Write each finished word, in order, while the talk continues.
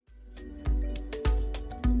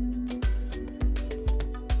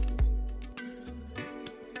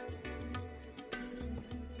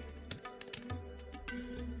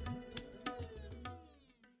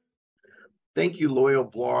Thank you, loyal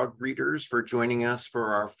blog readers, for joining us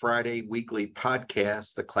for our Friday weekly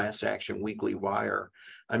podcast, the Class Action Weekly Wire.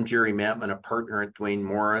 I'm Jerry Mattman, a partner at Duane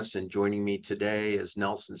Morris, and joining me today is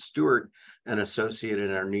Nelson Stewart, an associate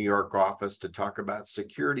in our New York office, to talk about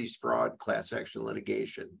securities fraud, class action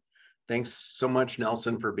litigation. Thanks so much,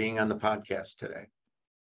 Nelson, for being on the podcast today.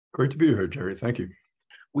 Great to be here, Jerry. Thank you.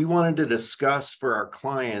 We wanted to discuss for our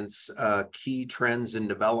clients key trends and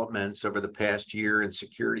developments over the past year in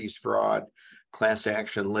securities fraud, class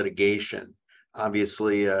action litigation.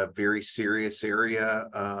 Obviously, a very serious area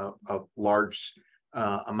of large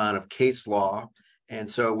amount of case law. And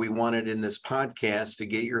so we wanted in this podcast to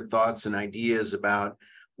get your thoughts and ideas about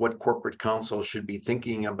what corporate counsel should be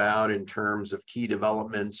thinking about in terms of key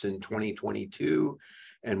developments in 2022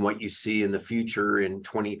 and what you see in the future in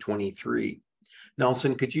 2023.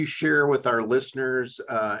 Nelson, could you share with our listeners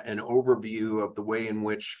an overview of the way in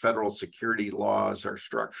which federal security laws are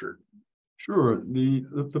structured? Sure.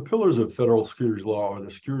 The pillars of federal securities law are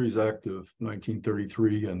the Securities Act of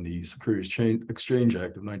 1933 and the Securities Exchange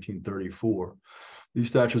Act of 1934. These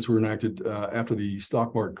statutes were enacted after the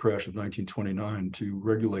stock market crash of 1929 to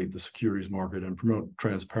regulate the securities market and promote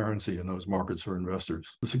transparency in those markets for investors.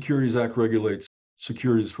 The Securities Act regulates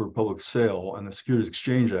securities for public sale, and the Securities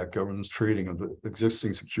Exchange Act governs trading of the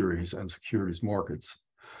existing securities and securities markets.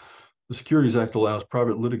 The Securities Act allows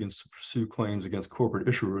private litigants to pursue claims against corporate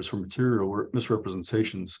issuers for material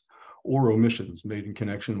misrepresentations or omissions made in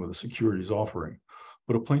connection with a securities offering,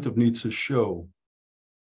 but a plaintiff needs to show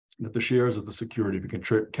that the shares of the security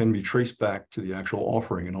can be traced back to the actual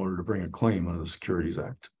offering in order to bring a claim under the Securities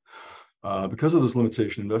Act. Because of this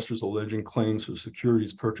limitation, investors alleging claims for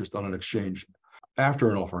securities purchased on an exchange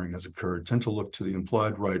after an offering has occurred tend to look to the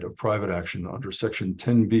implied right of private action under Section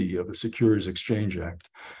 10B of the Securities Exchange Act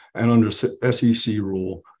and under SEC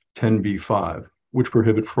Rule 10b-5, which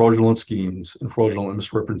prohibit fraudulent schemes and fraudulent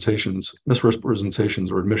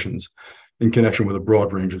misrepresentations or admissions in connection with a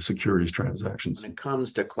broad range of securities transactions. When it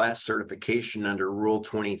comes to class certification under Rule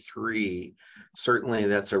 23, certainly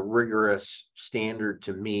that's a rigorous standard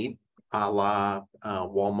to meet, a la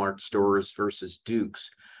Walmart stores versus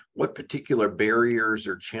Dukes. What particular barriers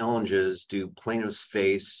or challenges do plaintiffs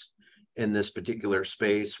face in this particular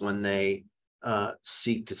space when they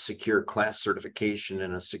seek to secure class certification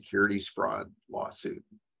in a securities fraud lawsuit?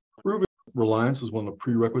 Proven reliance is one of the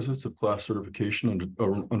prerequisites of class certification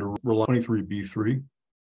under Rule 23b-3.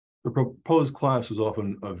 The proposed class is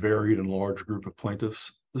often a varied and large group of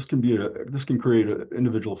plaintiffs. This can create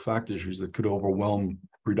individual fact issues that could overwhelm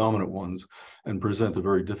predominant ones and present a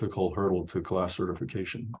very difficult hurdle to class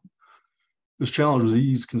certification. This challenge was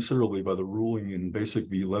eased considerably by the ruling in Basic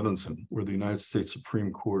v. Levinson, where the United States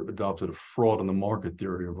Supreme Court adopted a fraud on the market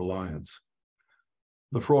theory of reliance.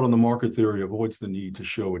 The fraud on the market theory avoids the need to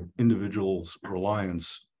show an individual's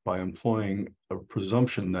reliance by employing a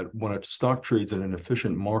presumption that when a stock trades in an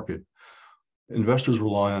efficient market, investors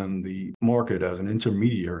rely on the market as an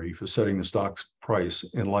intermediary for setting the stock's price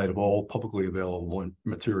in light of all publicly available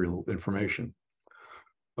material information.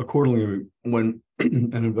 Accordingly, when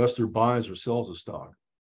an investor buys or sells a stock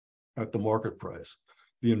at the market price,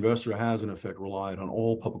 the investor has in effect relied on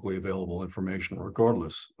all publicly available information,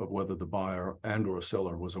 regardless of whether the buyer and/or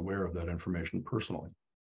seller was aware of that information personally.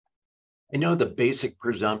 I know the basic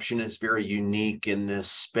presumption is very unique in this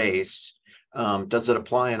space. Does it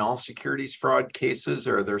apply in all securities fraud cases,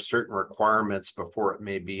 or are there certain requirements before it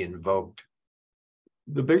may be invoked?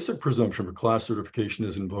 The basic presumption for class certification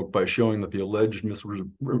is invoked by showing that the alleged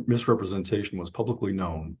misrepresentation was publicly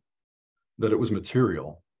known, that it was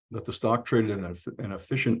material, that the stock traded in an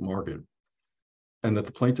efficient market, and that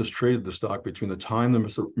the plaintiffs traded the stock between the time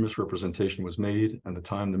the misrepresentation was made and the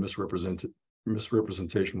time the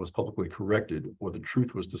misrepresentation was publicly corrected or the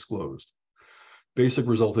truth was disclosed. Basic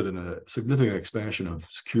resulted in a significant expansion of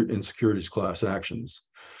securities class actions.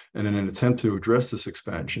 And in an attempt to address this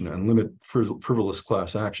expansion and limit frivolous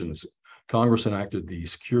class actions, Congress enacted the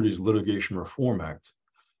Securities Litigation Reform Act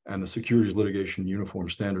and the Securities Litigation Uniform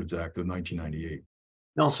Standards Act of 1998.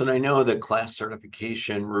 Nelson, I know that class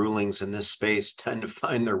certification rulings in this space tend to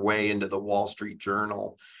find their way into the Wall Street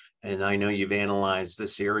Journal, and I know you've analyzed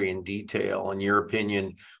this area in detail. In your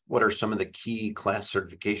opinion, what are some of the key class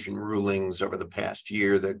certification rulings over the past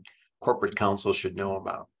year that corporate counsel should know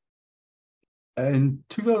about? In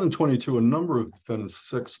 2022, a number of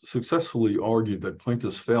defendants successfully argued that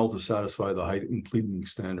plaintiffs failed to satisfy the heightened pleading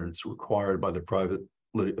standards required by the Private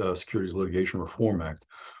Securities Litigation Reform Act,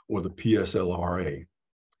 or the PSLRA.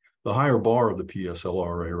 The higher bar of the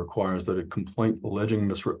PSLRA requires that a complaint alleging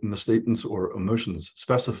misstatements or omissions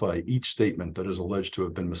specify each statement that is alleged to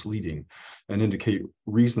have been misleading and indicate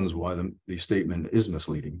reasons why the statement is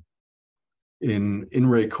misleading. In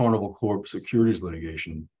Re Carnival Corp securities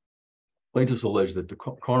litigation, plaintiffs alleged that the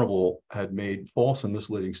Carnival had made false and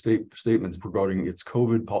misleading statements regarding its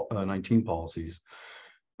COVID-19 policies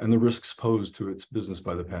and the risks posed to its business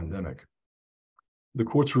by the pandemic. The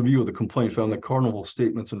court's review of the complaint found that Carnival's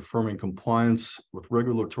statements affirming compliance with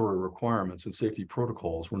regulatory requirements and safety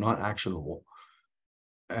protocols were not actionable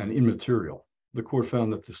and immaterial. The court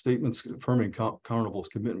found that the statements affirming Carnival's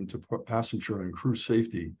commitment to passenger and crew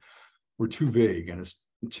safety were too vague and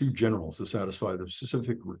too general to satisfy the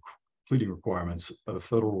specific pleading requirements of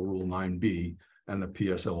Federal Rule 9B and the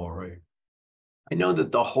PSLRA. I know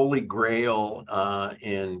that the holy grail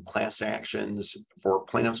in class actions for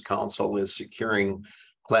plaintiffs' counsel is securing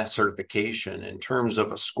class certification. In terms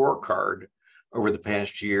of a scorecard over the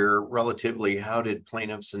past year, relatively, how did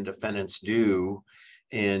plaintiffs and defendants do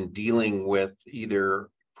in dealing with either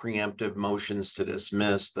preemptive motions to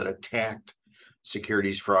dismiss that attacked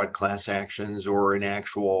securities fraud class actions or in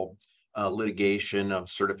actual litigation of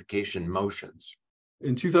certification motions?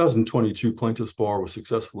 In 2022, plaintiffs' bar was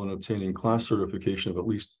successful in obtaining class certification of at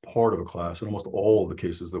least part of a class in almost all of the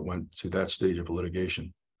cases that went to that stage of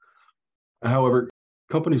litigation. However,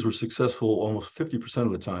 companies were successful almost 50%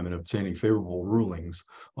 of the time in obtaining favorable rulings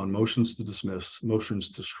on motions to dismiss,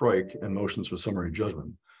 motions to strike, and motions for summary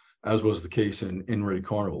judgment, as was the case in Re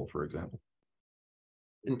Carnival, for example.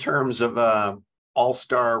 In terms of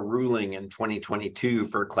all-star ruling in 2022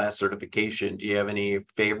 for class certification, do you have any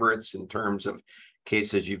favorites in terms of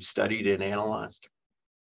cases you've studied and analyzed?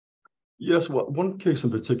 Yes, well, one case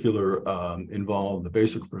in particular involved the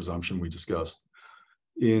basic presumption we discussed.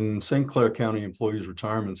 In St. Clair County Employees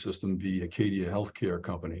Retirement System v. Acadia Healthcare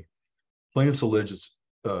Company, plaintiffs alleged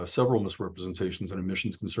several misrepresentations and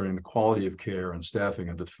omissions concerning the quality of care and staffing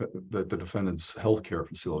at the defendant's healthcare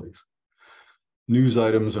facilities. News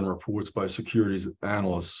items and reports by securities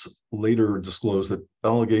analysts later disclosed that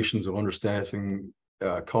allegations of understaffing,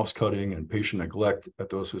 cost-cutting, and patient neglect at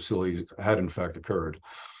those facilities had in fact occurred.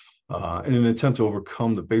 In an attempt to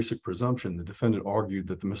overcome the basic presumption, the defendant argued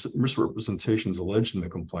that the misrepresentations alleged in the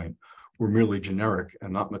complaint were merely generic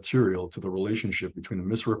and not material to the relationship between the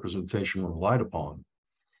misrepresentation relied upon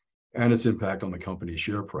and its impact on the company's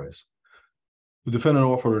share price. The defendant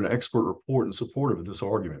offered an expert report in support of this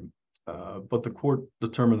argument, but the court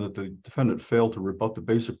determined that the defendant failed to rebut the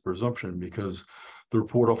basic presumption because the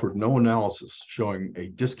report offered no analysis showing a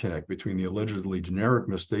disconnect between the allegedly generic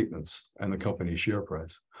misstatements and the company's share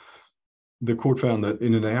price. The court found that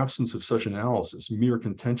in an absence of such analysis, mere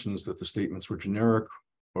contentions that the statements were generic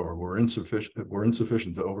or were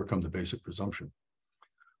insufficient to overcome the basic presumption.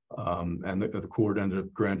 And the court ended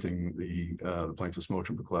up granting the plaintiff's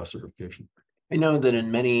motion for class certification. I know that in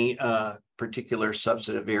many particular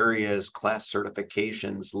substantive areas, class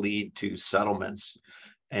certifications lead to settlements.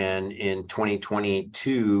 And in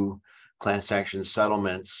 2022, class action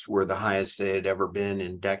settlements were the highest they had ever been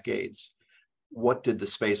in decades. What did the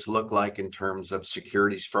space look like in terms of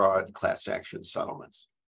securities fraud class action settlements?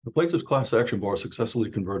 The plaintiff's class action bar successfully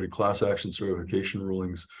converted class action certification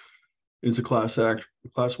rulings into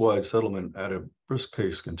class-wide settlement at a brisk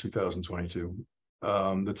pace in 2022.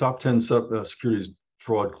 The top 10 securities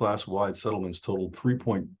fraud class-wide settlements totaled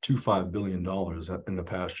 $3.25 billion in the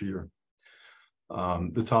past year.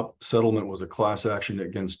 The top settlement was a class action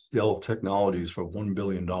against Dell Technologies for $1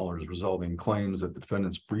 billion, resolving claims that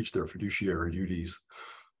defendants breached their fiduciary duties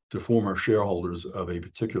to former shareholders of a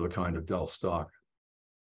particular kind of Dell stock.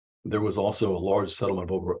 There was also a large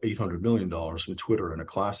settlement of over $800 million with Twitter in a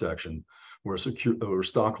class action where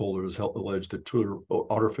stockholders alleged that Twitter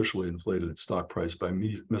artificially inflated its stock price by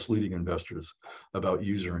misleading investors about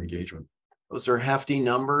user engagement. Those are hefty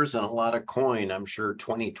numbers and a lot of coin. I'm sure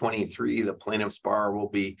 2023, the plaintiff's bar will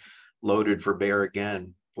be loaded for bear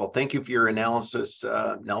again. Well, thank you for your analysis,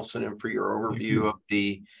 Nelson, and for your overview of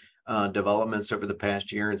the developments over the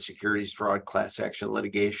past year in securities fraud class action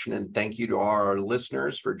litigation. And thank you to our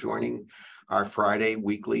listeners for joining our Friday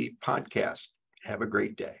weekly podcast. Have a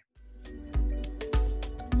great day.